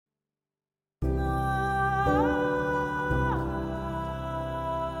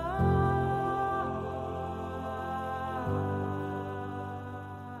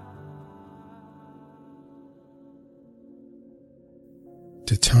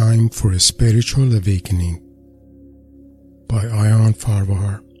Time for a Spiritual Awakening by Ayan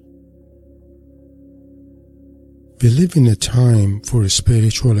Farwar. We live in a time for a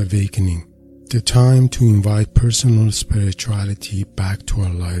spiritual awakening, the time to invite personal spirituality back to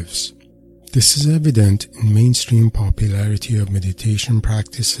our lives. This is evident in mainstream popularity of meditation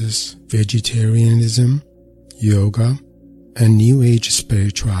practices, vegetarianism, yoga, and New Age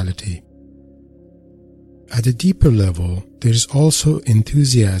spirituality. At a deeper level, there is also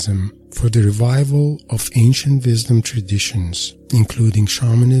enthusiasm for the revival of ancient wisdom traditions, including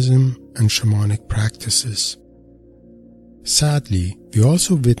shamanism and shamanic practices. Sadly, we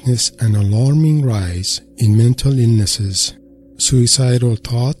also witness an alarming rise in mental illnesses, suicidal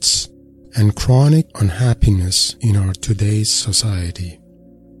thoughts, and chronic unhappiness in our today's society.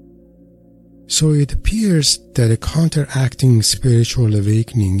 So it appears that a counteracting spiritual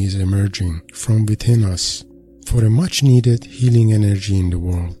awakening is emerging from within us for a much-needed healing energy in the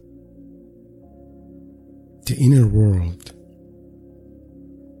world. The inner world.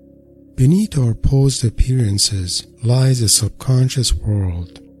 Beneath our posed appearances lies a subconscious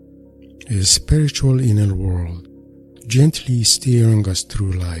world, a spiritual inner world, gently steering us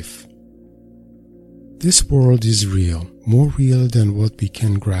through life. This world is real, more real than what we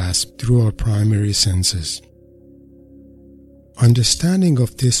can grasp through our primary senses. Understanding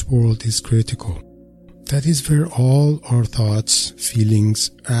of this world is critical. That is where all our thoughts, feelings,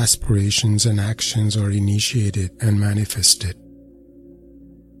 aspirations, and actions are initiated and manifested.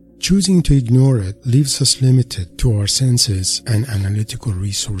 Choosing to ignore it leaves us limited to our senses and analytical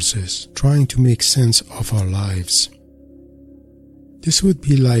resources, trying to make sense of our lives. This would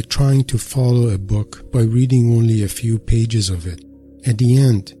be like trying to follow a book by reading only a few pages of it. At the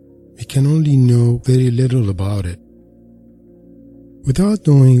end, we can only know very little about it. Without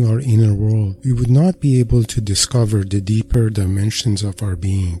knowing our inner world, we would not be able to discover the deeper dimensions of our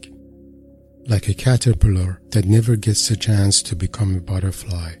being, like a caterpillar that never gets the chance to become a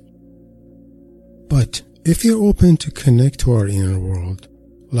butterfly. But if we are open to connect to our inner world,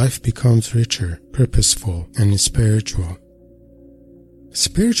 life becomes richer, purposeful, and spiritual.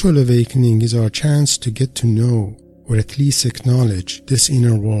 Spiritual awakening is our chance to get to know, or at least acknowledge, this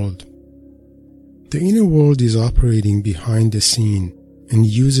inner world. The inner world is operating behind the scene and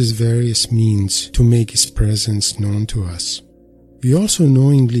uses various means to make its presence known to us. We also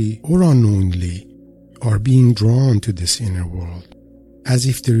knowingly or unknowingly are being drawn to this inner world, as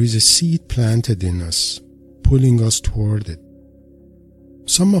if there is a seed planted in us, pulling us toward it.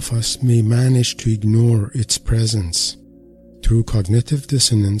 Some of us may manage to ignore its presence through cognitive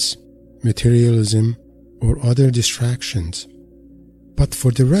dissonance, materialism, or other distractions. But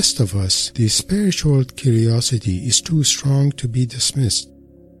for the rest of us, the spiritual curiosity is too strong to be dismissed,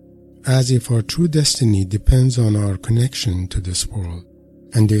 as if our true destiny depends on our connection to this world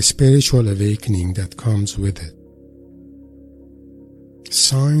and the spiritual awakening that comes with it.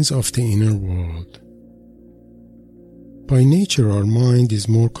 Signs of the inner world. By nature, our mind is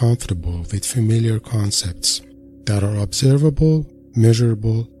more comfortable with familiar concepts that are observable,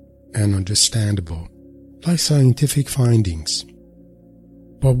 measurable, and understandable, like scientific findings.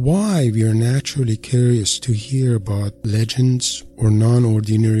 But why we are naturally curious to hear about legends or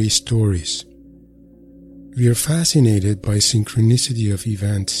non-ordinary stories? We are fascinated by synchronicity of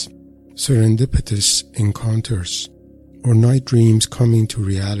events, serendipitous encounters, or night dreams coming to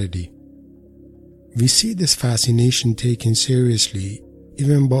reality. We see this fascination taken seriously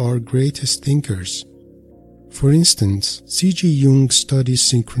even by our greatest thinkers. For instance, C.G. Jung studies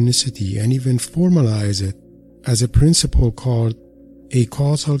synchronicity and even formalized it as a principle called a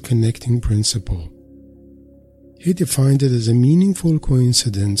causal connecting principle. He defined it as a meaningful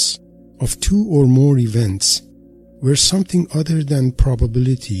coincidence of two or more events where something other than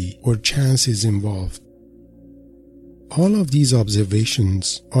probability or chance is involved. All of these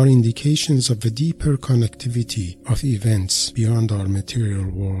observations are indications of a deeper connectivity of events beyond our material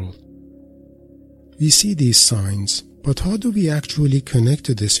world. We see these signs, but how do we actually connect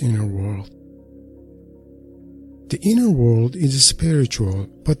to this inner world? The inner world is spiritual,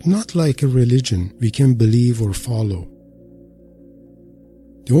 but not like a religion we can believe or follow.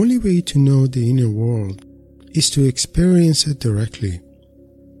 The only way to know the inner world is to experience it directly.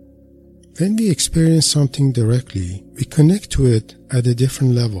 When we experience something directly, we connect to it at a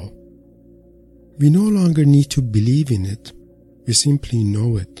different level. We no longer need to believe in it, we simply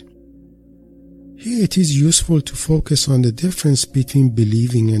know it. Here it is useful to focus on the difference between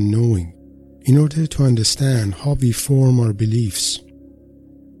believing and knowing in order to understand how we form our beliefs.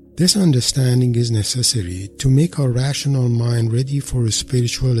 This understanding is necessary to make our rational mind ready for a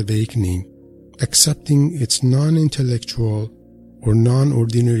spiritual awakening, accepting its non-intellectual or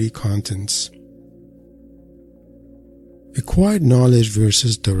non-ordinary contents. Acquired knowledge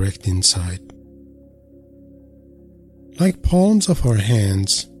versus direct insight. Like palms of our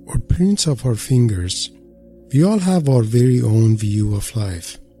hands or prints of our fingers, we all have our very own view of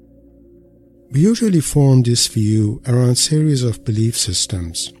life. We usually form this view around a series of belief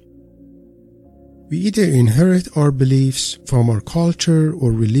systems. We either inherit our beliefs from our culture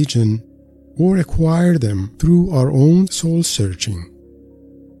or religion, or acquire them through our own soul searching.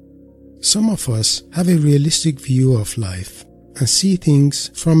 Some of us have a realistic view of life and see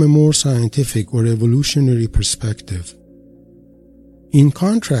things from a more scientific or evolutionary perspective. In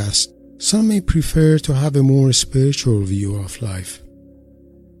contrast, some may prefer to have a more spiritual view of life.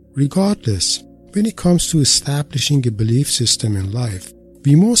 Regardless, when it comes to establishing a belief system in life,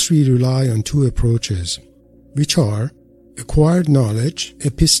 we mostly rely on two approaches, which are acquired knowledge,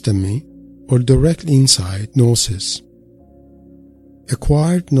 episteme, or direct insight, gnosis.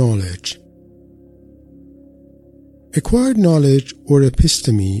 Acquired knowledge. Acquired knowledge or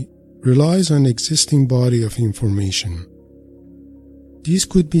episteme relies on an existing body of information. These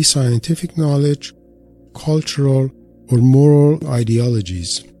could be scientific knowledge, cultural or moral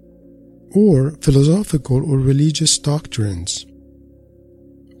ideologies, or philosophical or religious doctrines.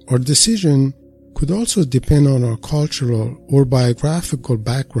 Our decision could also depend on our cultural or biographical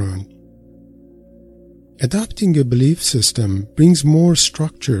background. Adopting a belief system brings more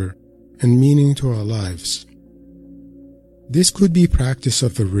structure and meaning to our lives. This could be practice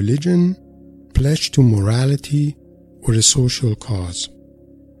of a religion, pledge to morality, or a social cause,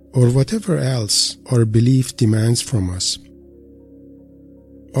 or whatever else our belief demands from us.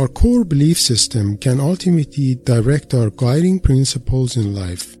 Our core belief system can ultimately direct our guiding principles in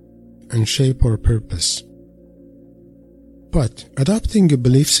life and shape our purpose. But adopting a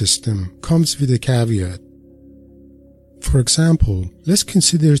belief system comes with a caveat. For example, let's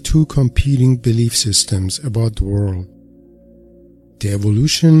consider two competing belief systems about the world: the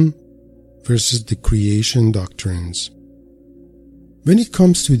evolution versus the creation doctrines. When it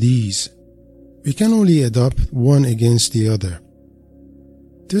comes to these, we can only adopt one against the other.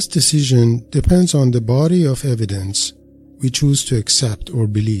 This decision depends on the body of evidence we choose to accept or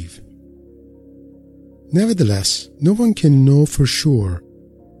believe. Nevertheless, no one can know for sure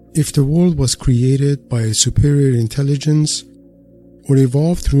if the world was created by a superior intelligence or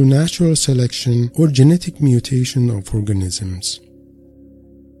evolved through natural selection or genetic mutation of organisms.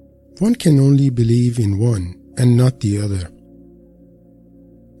 One can only believe in one and not the other.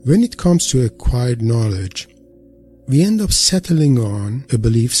 When it comes to acquired knowledge, we end up settling on a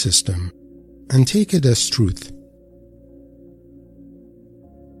belief system and take it as truth.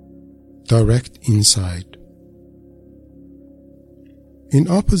 Direct insight. In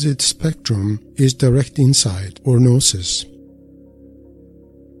opposite spectrum is direct insight or gnosis.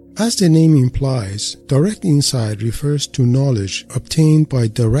 As the name implies, direct insight refers to knowledge obtained by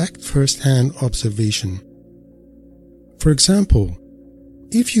direct first-hand observation. For example,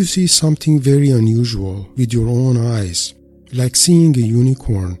 if you see something very unusual with your own eyes, like seeing a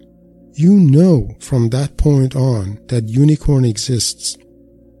unicorn, you know from that point on that unicorn exists.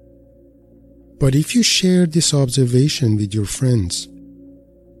 But if you share this observation with your friends,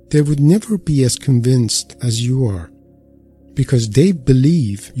 they would never be as convinced as you are, because they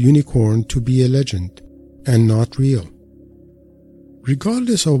believe unicorn to be a legend and not real.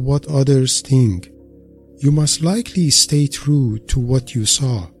 Regardless of what others think, you must likely stay true to what you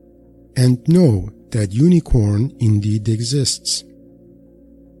saw and know that unicorn indeed exists.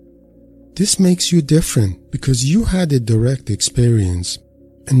 This makes you different because you had a direct experience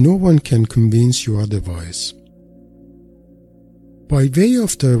and no one can convince you otherwise. By way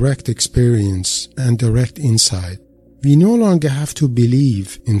of direct experience and direct insight, we no longer have to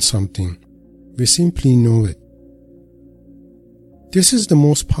believe in something. We simply know it. This is the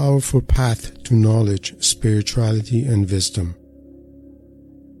most powerful path to knowledge, spirituality, and wisdom.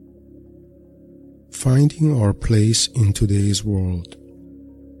 Finding our place in today's world.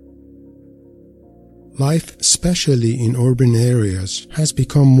 Life, especially in urban areas, has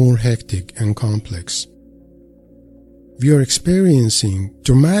become more hectic and complex. We are experiencing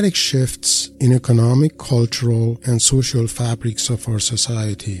dramatic shifts in economic, cultural, and social fabrics of our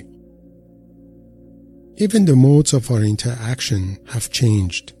society. Even the modes of our interaction have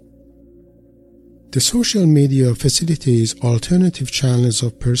changed. The social media facilitates alternative channels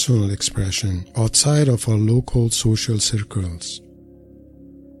of personal expression outside of our local social circles.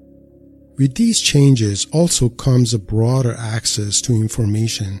 With these changes also comes a broader access to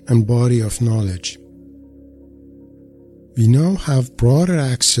information and body of knowledge. We now have broader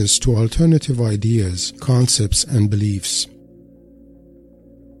access to alternative ideas, concepts, and beliefs.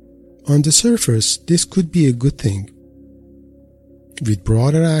 On the surface, this could be a good thing. With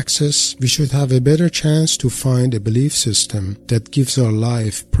broader access, we should have a better chance to find a belief system that gives our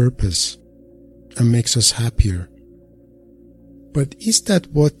life purpose and makes us happier. But is that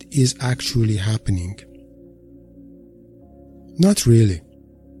what is actually happening? Not really.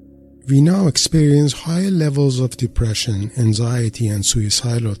 We now experience high levels of depression, anxiety, and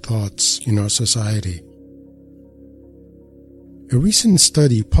suicidal thoughts in our society. A recent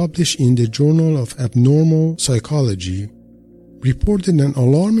study published in the Journal of Abnormal Psychology reported an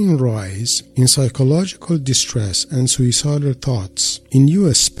alarming rise in psychological distress and suicidal thoughts in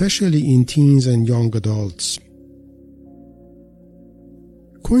U.S., especially in teens and young adults.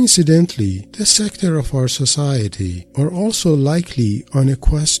 Coincidentally, this sector of our society are also likely on a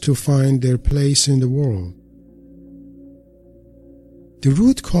quest to find their place in the world. The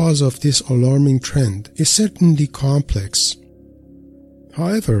root cause of this alarming trend is certainly complex.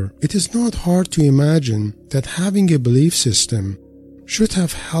 However, it is not hard to imagine that having a belief system should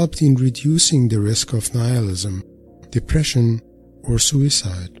have helped in reducing the risk of nihilism, depression, or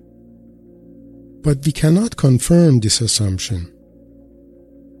suicide. But we cannot confirm this assumption.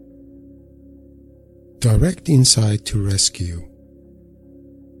 Direct insight to rescue.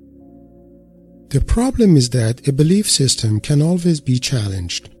 The problem is that a belief system can always be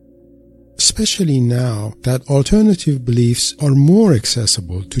challenged, especially now that alternative beliefs are more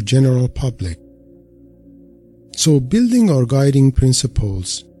accessible to general public. So building our guiding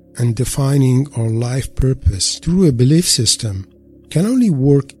principles and defining our life purpose through a belief system can only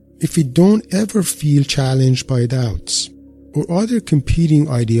work if we don't ever feel challenged by doubts or other competing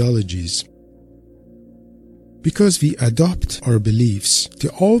ideologies. Because we adopt our beliefs, they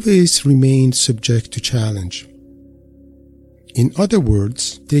always remain subject to challenge. In other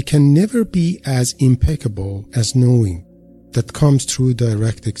words, they can never be as impeccable as knowing that comes through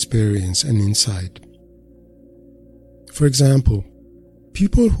direct experience and insight. For example,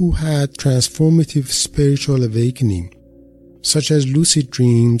 people who had transformative spiritual awakening, such as lucid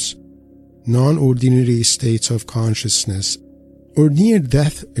dreams, non-ordinary states of consciousness, or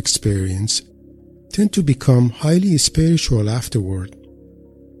near-death experience, tend to become highly spiritual afterward.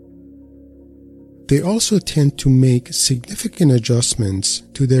 They also tend to make significant adjustments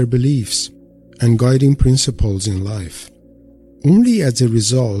to their beliefs and guiding principles in life, only as a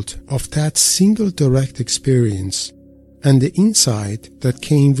result of that single direct experience and the insight that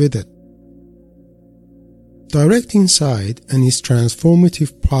came with it. Direct insight and its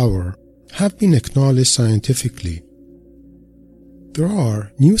transformative power have been acknowledged scientifically. There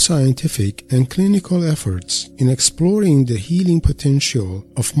are new scientific and clinical efforts in exploring the healing potential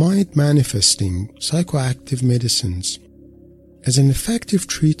of mind-manifesting psychoactive medicines as an effective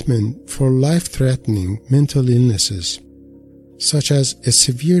treatment for life-threatening mental illnesses, such as a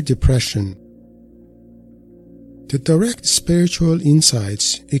severe depression. The direct spiritual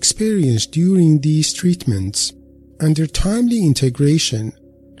insights experienced during these treatments and their timely integration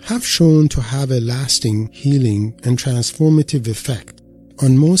have shown to have a lasting healing and transformative effect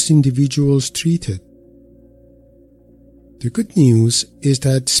on most individuals treated. The good news is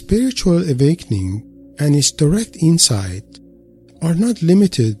that spiritual awakening and its direct insight are not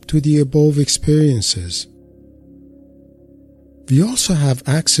limited to the above experiences. We also have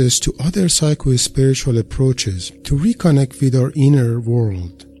access to other psycho-spiritual approaches to reconnect with our inner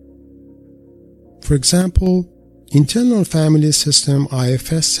world. For example, Internal Family System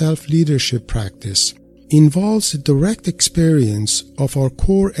IFS self-leadership practice involves the direct experience of our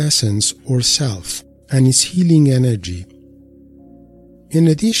core essence or self and its healing energy. In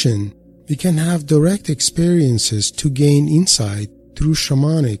addition, we can have direct experiences to gain insight through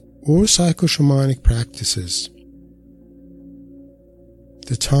shamanic or psycho-shamanic practices.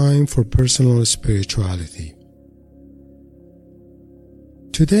 The time for personal spirituality.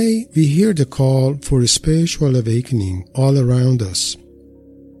 Today, we hear the call for a spiritual awakening all around us.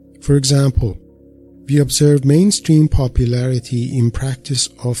 For example, we observe mainstream popularity in practice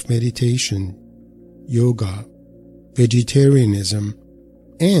of meditation, yoga, vegetarianism,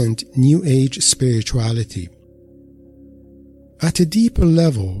 and New Age spirituality. At a deeper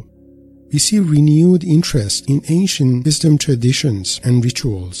level, we see renewed interest in ancient wisdom traditions and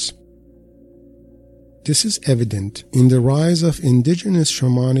rituals. This is evident in the rise of indigenous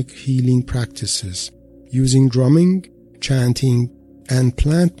shamanic healing practices using drumming, chanting, and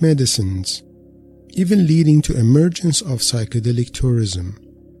plant medicines, even leading to emergence of psychedelic tourism.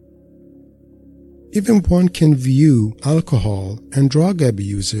 Even one can view alcohol and drug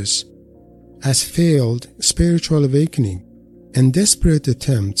abuses as failed spiritual awakening and desperate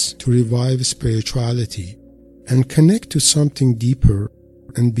attempts to revive spirituality and connect to something deeper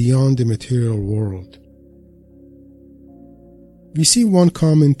and beyond the material world. We see one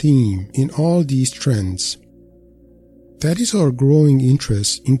common theme in all these trends. That is our growing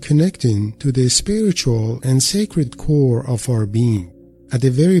interest in connecting to the spiritual and sacred core of our being at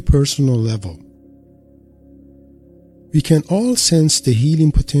a very personal level. We can all sense the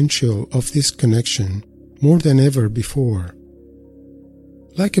healing potential of this connection more than ever before.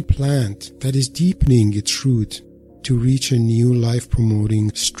 Like a plant that is deepening its root to reach a new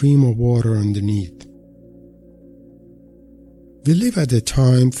life-promoting stream of water underneath. We live at a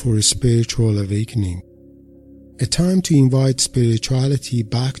time for a spiritual awakening, a time to invite spirituality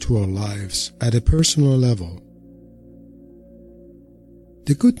back to our lives at a personal level.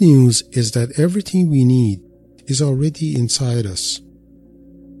 The good news is that everything we need is already inside us.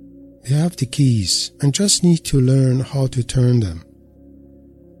 We have the keys and just need to learn how to turn them.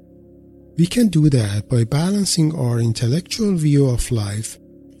 We can do that by balancing our intellectual view of life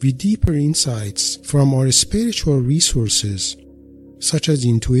with deeper insights from our spiritual resources, such as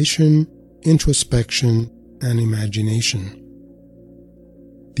intuition, introspection, and imagination.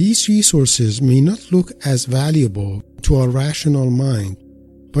 These resources may not look as valuable to our rational mind,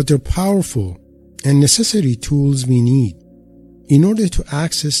 but they're powerful and necessary tools we need in order to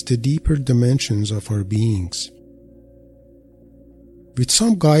access the deeper dimensions of our beings. With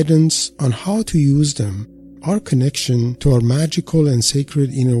some guidance on how to use them, our connection to our magical and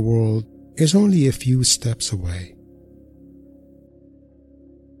sacred inner world is only a few steps away.